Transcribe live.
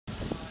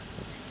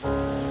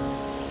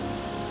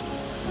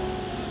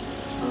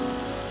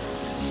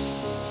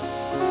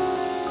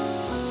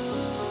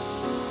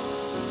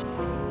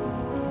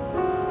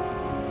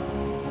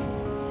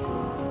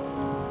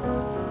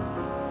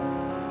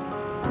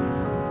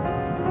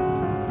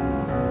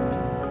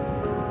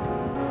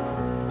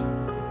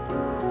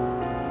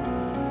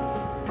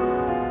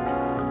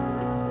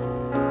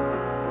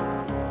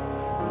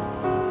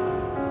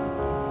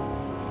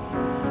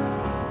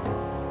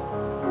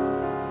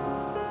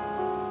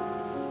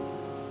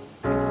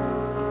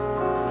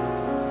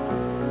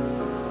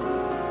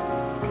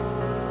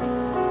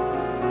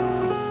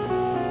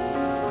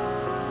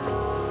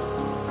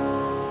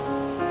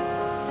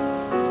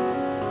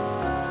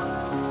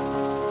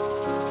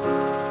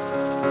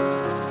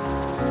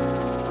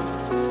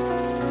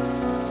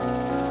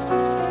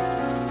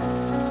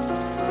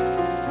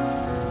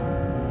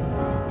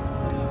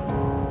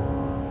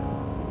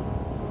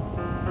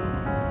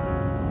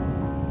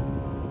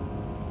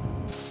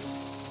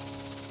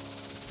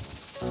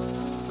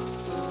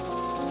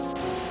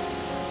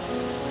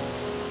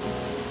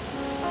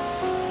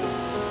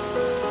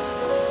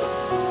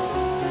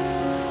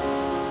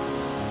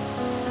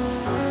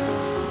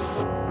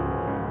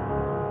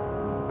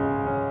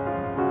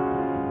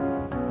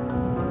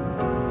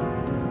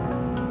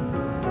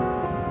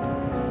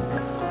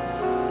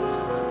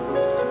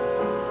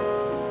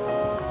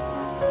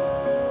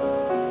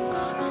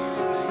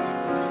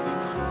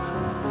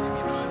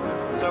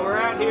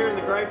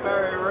Great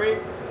Barrier Reef,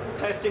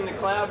 testing the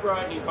cloud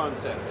brightening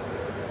concept.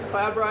 The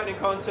cloud brightening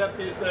concept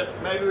is that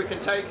maybe we can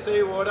take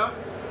seawater,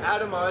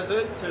 atomize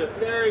it to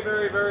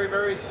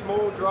very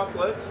small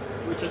droplets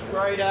which are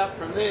sprayed out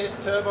from this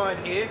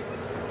turbine here,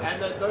 and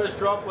that those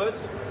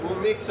droplets will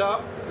mix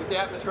up with the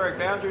atmospheric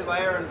boundary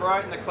layer and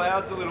brighten the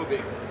clouds a little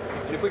bit.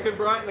 And if we can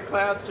brighten the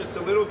clouds just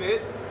a little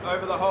bit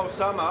over the whole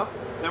summer,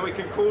 then we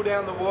can cool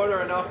down the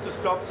water enough to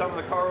stop some of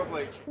the coral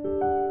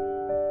bleaching.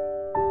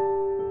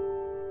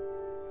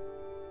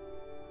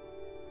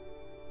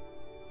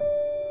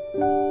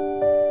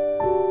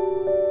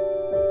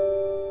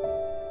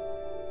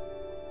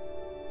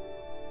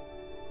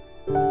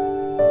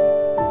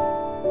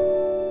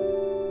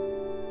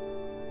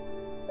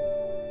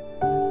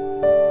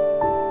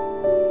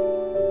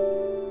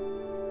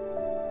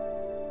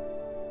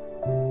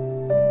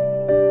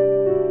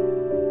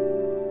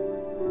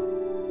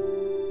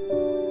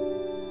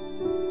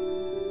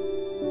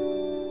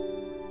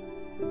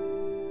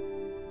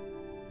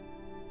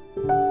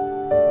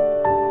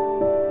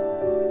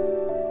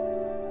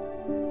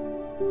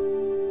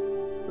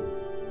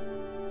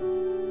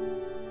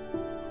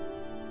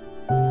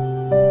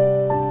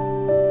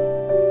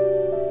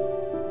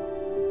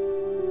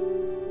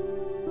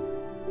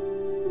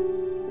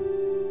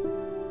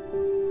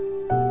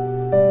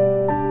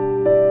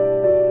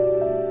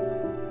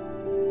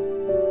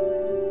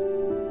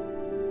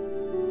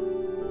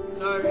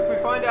 So if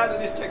we find out that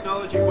this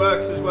technology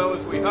works as well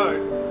as we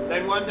hope,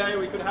 then one day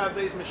we could have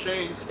these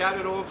machines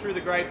scattered all through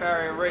the Great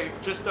Barrier Reef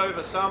just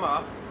over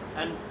summer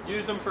and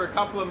use them for a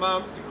couple of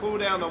months to cool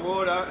down the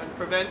water and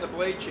prevent the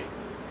bleaching.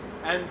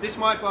 And this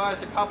might buy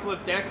us a couple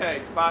of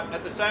decades, but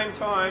at the same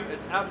time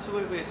it's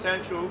absolutely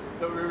essential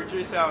that we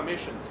reduce our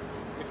emissions.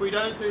 If we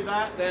don't do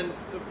that, then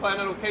the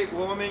planet will keep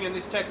warming and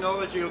this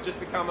technology will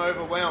just become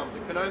overwhelmed.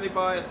 It can only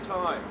buy us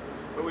time,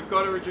 but we've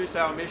got to reduce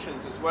our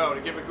emissions as well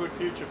to give a good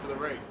future for the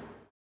reef.